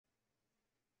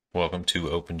Welcome to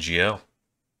OpenGL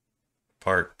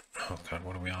oh god,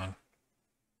 what are we on?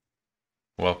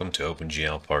 Welcome to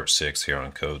OpenGL part 6 here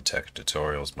on Code Tech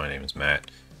Tutorials. My name is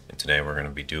Matt, and today we're going to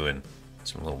be doing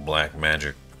some little black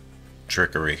magic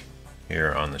trickery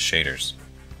here on the shaders.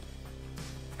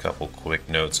 A couple quick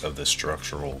notes of the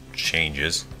structural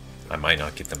changes. I might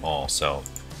not get them all, so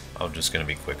I'm just going to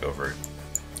be quick over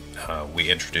it. We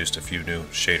introduced a few new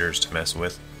shaders to mess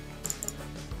with.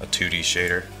 A 2D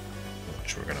shader,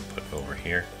 which we're going to put over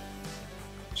here.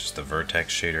 Just the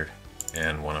vertex shader,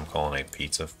 and one I'm calling a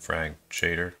pizza frag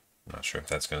shader. I'm not sure if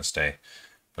that's going to stay,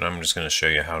 but I'm just going to show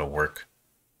you how to work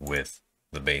with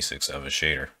the basics of a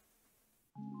shader.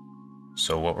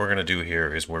 So what we're going to do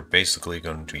here is we're basically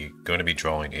going to be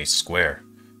drawing a square,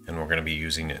 and we're going to be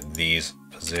using these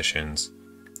positions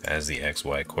as the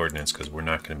XY coordinates because we're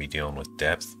not going to be dealing with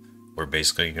depth. We're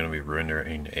basically going to be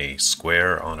rendering a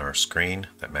square on our screen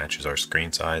that matches our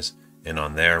screen size, and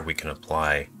on there we can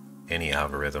apply any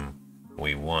algorithm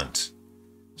we want.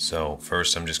 So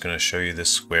first I'm just going to show you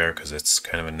this square because it's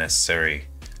kind of a necessary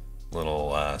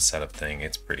little setup thing.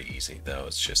 It's pretty easy though,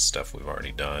 it's just stuff we've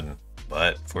already done,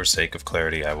 but for sake of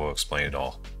clarity I will explain it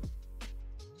all.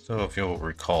 So if you'll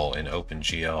recall, in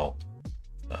OpenGL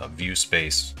view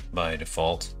space by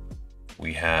default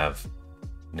we have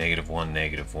 -1,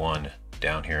 -1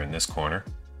 down here in this corner,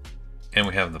 and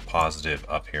we have the positive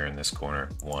up here in this corner,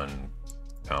 1,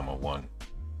 1.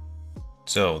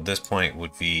 So this point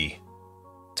would be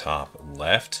top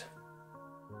left.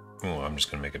 Oh, I'm just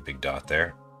going to make a big dot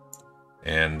there.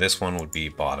 And this one would be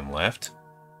bottom left.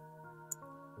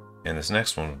 And this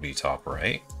next one would be top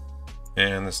right.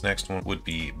 And this next one would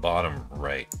be bottom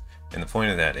right. And the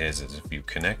point of that is if you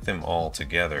connect them all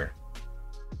together,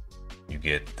 you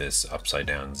get this upside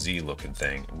down Z looking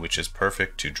thing, which is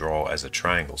perfect to draw as a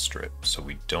triangle strip. So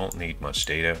we don't need much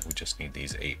data, we just need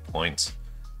these 8 points,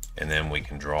 and then we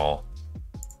can draw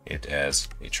it as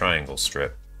a triangle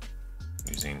strip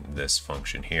using this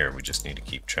function here. We just need to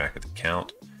keep track of the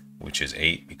count, which is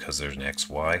 8 because there's an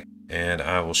XY, and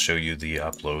I will show you the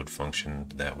upload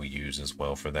function that we use as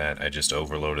well for that. I just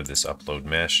overloaded this upload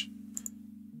mesh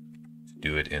to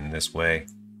do it in this way,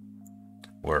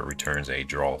 where it returns a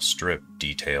draw strip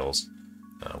details,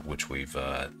 which we've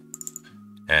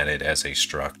added as a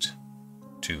struct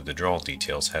to the draw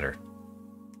details header.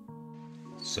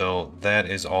 So that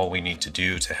is all we need to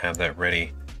do to have that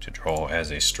ready to draw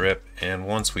as a strip. And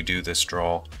once we do this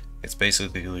draw, it's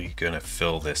basically going to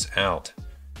fill this out.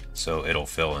 So it'll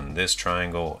fill in this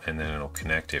triangle, and then it'll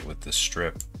connect it with the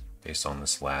strip based on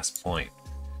this last point.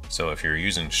 So if you're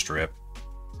using strip,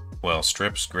 well,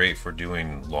 strip's great for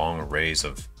doing long arrays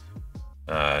of,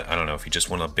 I don't know, if you just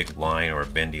want a big line or a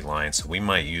bendy line, so we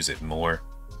might use it more,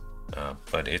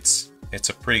 but it's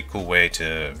a pretty cool way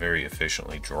to very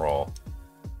efficiently draw.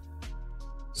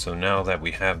 So now that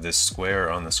we have this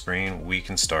square on the screen, we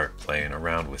can start playing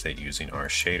around with it using our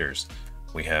shaders.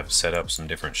 We have set up some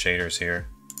different shaders here,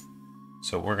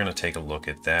 so we're going to take a look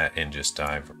at that and just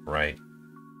dive right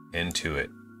into it.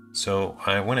 So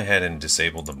I went ahead and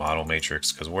disabled the model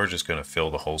matrix because we're just going to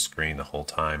fill the whole screen the whole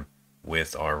time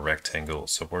with our rectangle,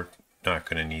 so we're not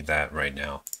going to need that right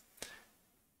now.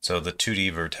 So the 2D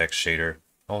vertex shader,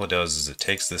 all it does is it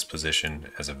takes this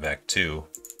position as a vec2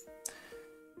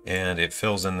 and it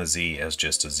fills in the Z as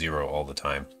just a 0 all the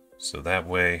time. So that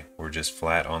way we're just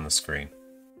flat on the screen.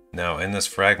 Now in this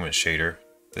fragment shader,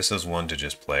 this is one to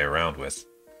just play around with.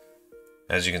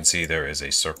 As you can see, there is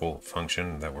a circle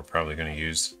function that we're probably going to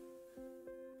use.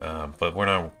 But we're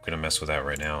not going to mess with that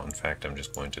right now. In fact, I'm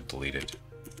just going to delete it.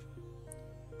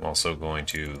 I'm also going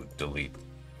to delete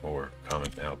or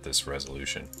comment out this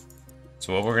resolution.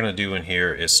 So what we're going to do in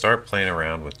here is start playing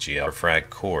around with GL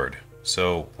frag chord.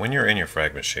 So when you're in your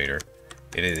fragment shader,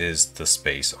 it is the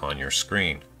space on your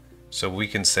screen. So we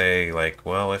can say, like,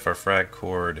 well, if our frag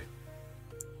chord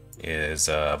is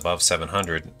above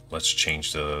 700, let's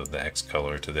change the X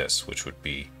color to this, which would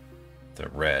be the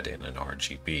red in an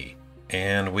RGB.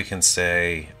 And we can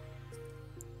say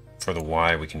for the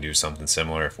Y we can do something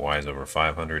similar if Y is over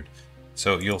 500.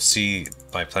 So you'll see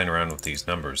by playing around with these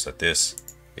numbers that this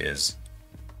is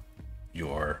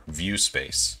your view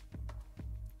space,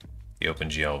 the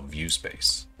OpenGL view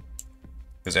space.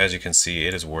 Because as you can see,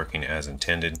 it is working as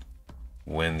intended.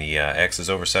 When the X is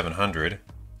over 700,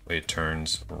 it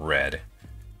turns red,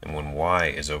 and when Y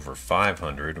is over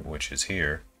 500, which is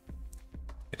here,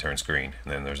 it turns green,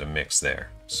 and then there's a mix there.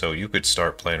 So you could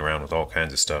start playing around with all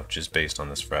kinds of stuff just based on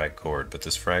this frag chord, but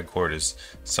this frag chord is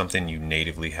something you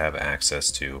natively have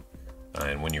access to,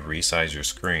 and when you resize your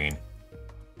screen,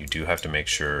 you do have to make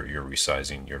sure you're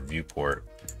resizing your viewport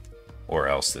or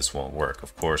else this won't work.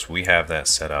 Of course, we have that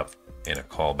set up in a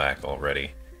callback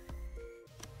already.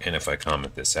 And if I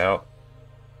comment this out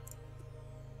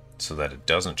so that it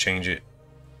doesn't change it,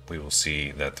 we will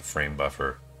see that the frame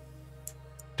buffer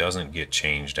doesn't get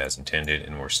changed as intended,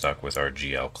 and we're stuck with our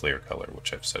GL clear color,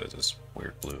 which I've set as this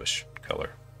weird bluish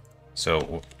color.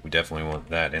 So we definitely want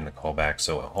that in the callback.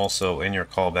 So also in your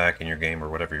callback in your game or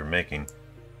whatever you're making,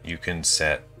 you can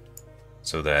set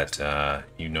so that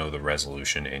you know the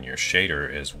resolution in your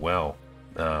shader as well,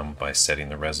 by setting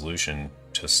the resolution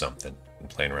to something and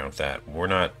playing around with that. We're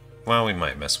not, well, we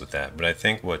might mess with that, but I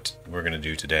think what we're going to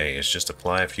do today is just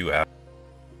apply a few out.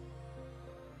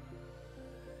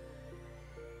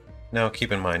 Now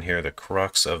keep in mind here, the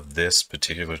crux of this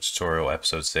particular tutorial,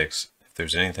 episode 6, if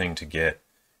there's anything to get,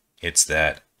 it's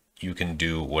that you can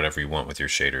do whatever you want with your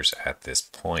shaders at this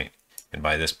point. And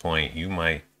by this point, you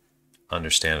might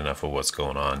understand enough of what's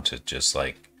going on to just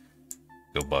like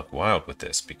go buck wild with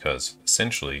this, because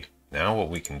essentially now what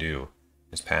we can do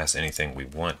is pass anything we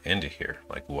want into here.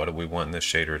 Like, what do we want this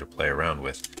shader to play around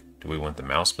with? Do we want the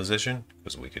mouse position?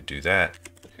 Because we could do that.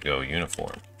 We could go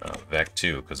uniform,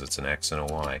 vec2, because it's an X and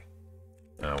a Y.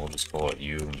 We'll just call it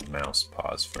U mouse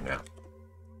pause for now.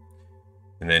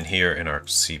 And then here in our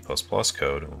C++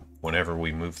 code, whenever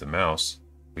we move the mouse,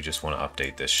 we just want to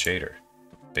update this shader.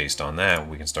 Based on that,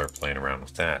 we can start playing around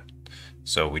with that.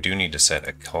 So we do need to set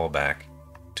a callback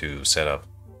to set up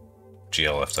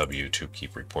GLFW to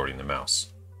keep reporting the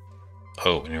mouse.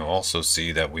 Oh, and you'll also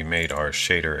see that we made our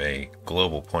shader a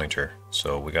global pointer,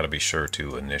 so we got to be sure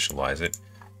to initialize it.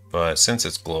 But since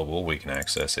it's global, we can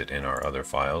access it in our other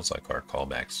files, like our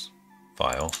callbacks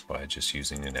file, by just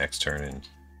using an extern and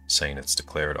saying it's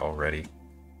declared already.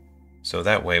 So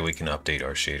that way we can update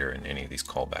our shader in any of these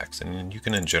callbacks. And you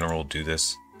can in general do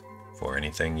this for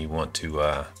anything you want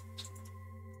to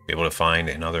be able to find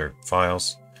in other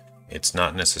files. It's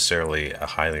not necessarily a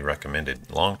highly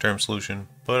recommended long-term solution,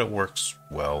 but it works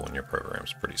well when your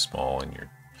program's pretty small and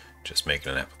you're just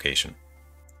making an application.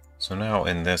 So now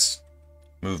in this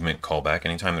movement callback,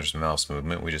 anytime there's a mouse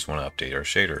movement, we just want to update our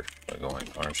shader by going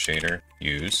our shader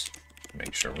use,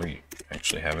 make sure we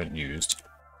actually have it used,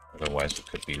 otherwise we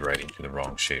could be writing to the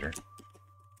wrong shader,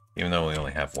 even though we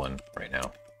only have one right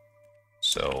now.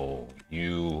 So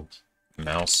U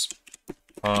mouse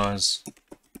pause,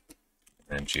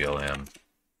 and GLM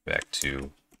vec2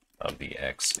 of the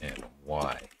X and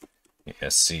Y.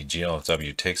 Yes, see,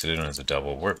 GLFW takes it in as a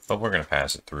double, but we're going to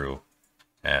pass it through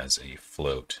as a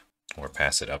float, or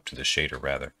pass it up to the shader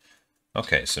rather.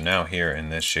 Okay, so now here in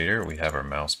this shader we have our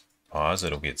mouse pause.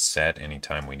 It'll get set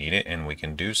anytime we need it, and we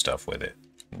can do stuff with it.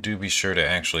 Do be sure to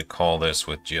actually call this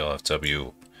with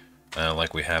GLFW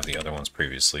like we have the other ones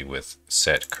previously with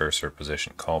set cursor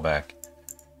position callback,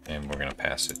 and we're going to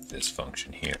pass it this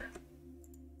function here.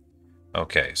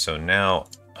 Okay, so now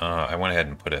I went ahead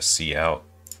and put a C out,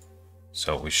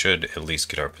 so we should at least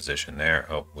get our position there.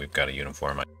 Oh, we've got a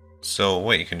uniform. So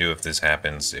what you can do if this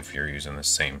happens, if you're using the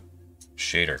same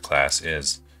shader class,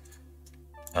 is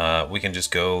we can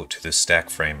just go to the stack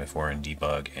frame if we're in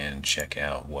debug and check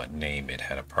out what name it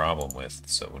had a problem with.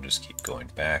 So we'll just keep going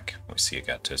back. We see it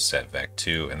got to set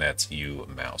vec2, and that's U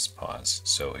mouse pause.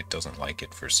 So it doesn't like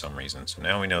it for some reason. So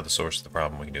now we know the source of the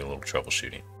problem. We can do a little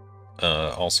troubleshooting.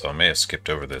 Also, I may have skipped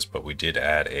over this, but we did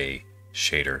add a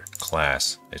shader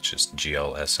class. It's just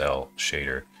GLSL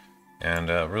shader. And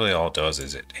really all it does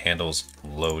is it handles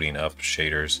loading up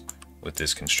shaders with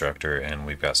this constructor, and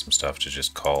we've got some stuff to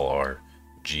just call our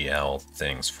GL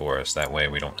things for us. That way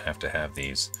we don't have to have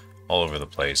these all over the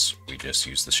place. We just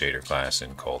use the shader class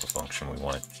and call the function we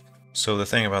want. So the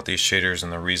thing about these shaders,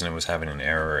 and the reason it was having an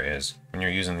error, is when you're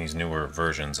using these newer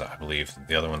versions, I believe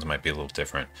the other ones might be a little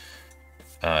different.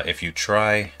 If you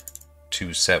try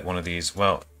to set one of these,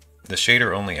 well, the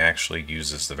shader only actually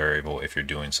uses the variable if you're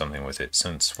doing something with it.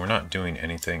 Since we're not doing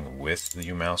anything with the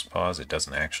U mouse pause, it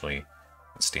doesn't actually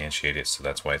instantiate it, so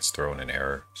that's why it's throwing an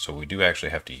error. So we do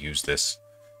actually have to use this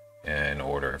in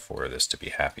order for this to be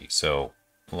happy. So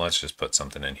let's just put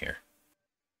something in here.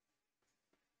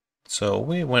 So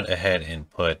we went ahead and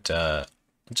put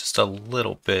just a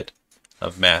little bit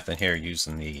of math in here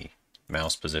using the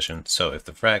mouse position. So if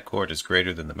the frag chord is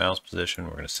greater than the mouse position,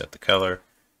 we're going to set the color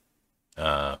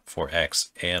for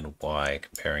X and Y,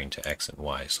 comparing to X and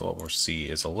Y. So what we'll see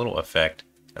is a little effect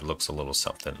that looks a little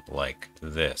something like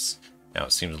this. Now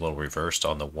it seems a little reversed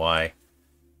on the Y,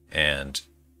 and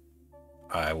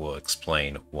I will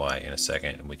explain why in a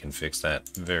second, and we can fix that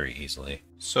very easily.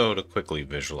 So to quickly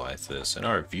visualize this, in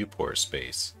our viewport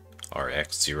space, our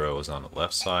X0 is on the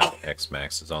left side, X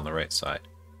max is on the right side.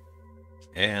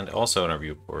 And also in our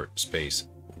viewport space,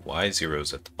 Y0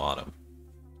 is at the bottom.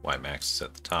 Y max is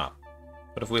at the top.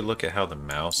 But if we look at how the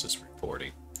mouse is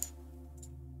reporting,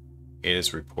 it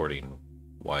is reporting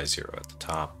Y0 at the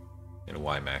top and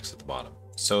Y max at the bottom.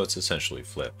 So it's essentially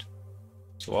flipped.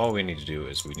 So all we need to do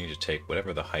is we need to take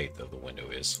whatever the height of the window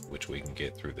is, which we can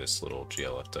get through this little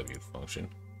GLFW function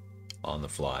on the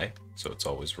fly, so it's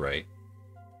always right.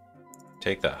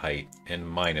 Take that height and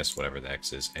minus whatever the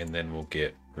X is, and then we'll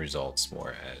get results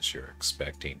more as you're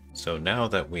expecting. So now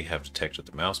that we have detected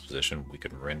the mouse position, we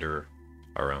can render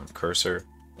our own cursor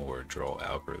or draw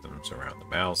algorithms around the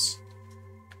mouse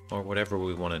or whatever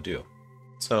we want to do.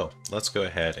 So let's go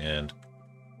ahead and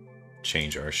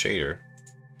change our shader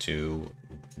to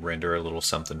render a little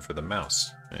something for the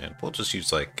mouse. And we'll just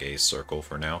use like a circle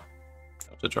for now.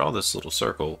 To draw this little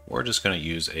circle, we're just going to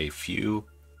use a few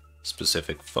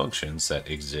specific functions that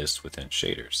exist within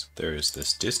shaders. There is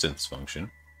this distance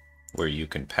function where you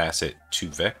can pass it 2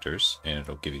 vectors and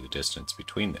it'll give you the distance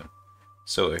between them.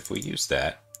 So if we use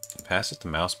that, pass it the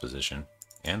mouse position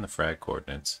and the frag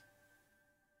coordinates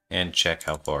and check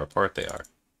how far apart they are.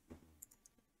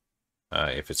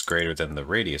 If it's greater than the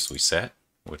radius we set,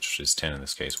 which is 10 in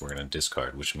this case, we're going to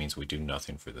discard, which means we do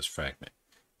nothing for this fragment.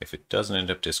 If it doesn't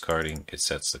end up discarding, it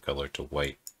sets the color to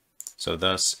white. So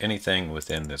thus, anything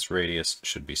within this radius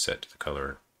should be set to the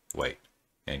color white.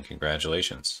 And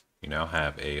congratulations, you now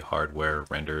have a hardware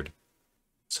rendered.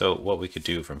 So what we could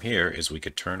do from here is we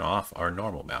could turn off our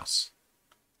normal mouse.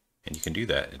 And you can do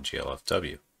that in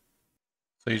GLFW.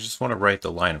 So you just want to write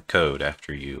the line of code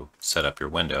after you set up your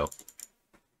window.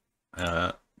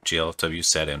 GLFW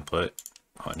set input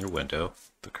on your window,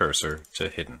 the cursor to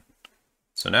hidden.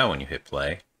 So now when you hit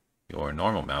play, your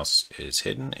normal mouse is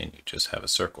hidden and you just have a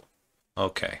circle.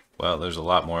 Okay, well, there's a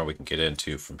lot more we can get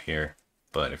into from here,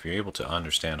 but if you're able to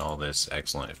understand all this,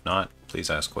 excellent. If not, please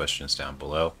ask questions down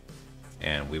below,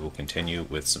 and we will continue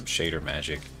with some shader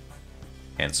magic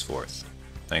henceforth.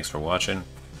 Thanks for watching.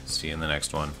 See you in the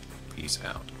next one. Peace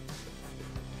out.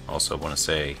 Also want to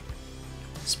say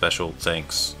special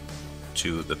thanks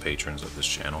to the patrons of this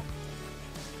channel.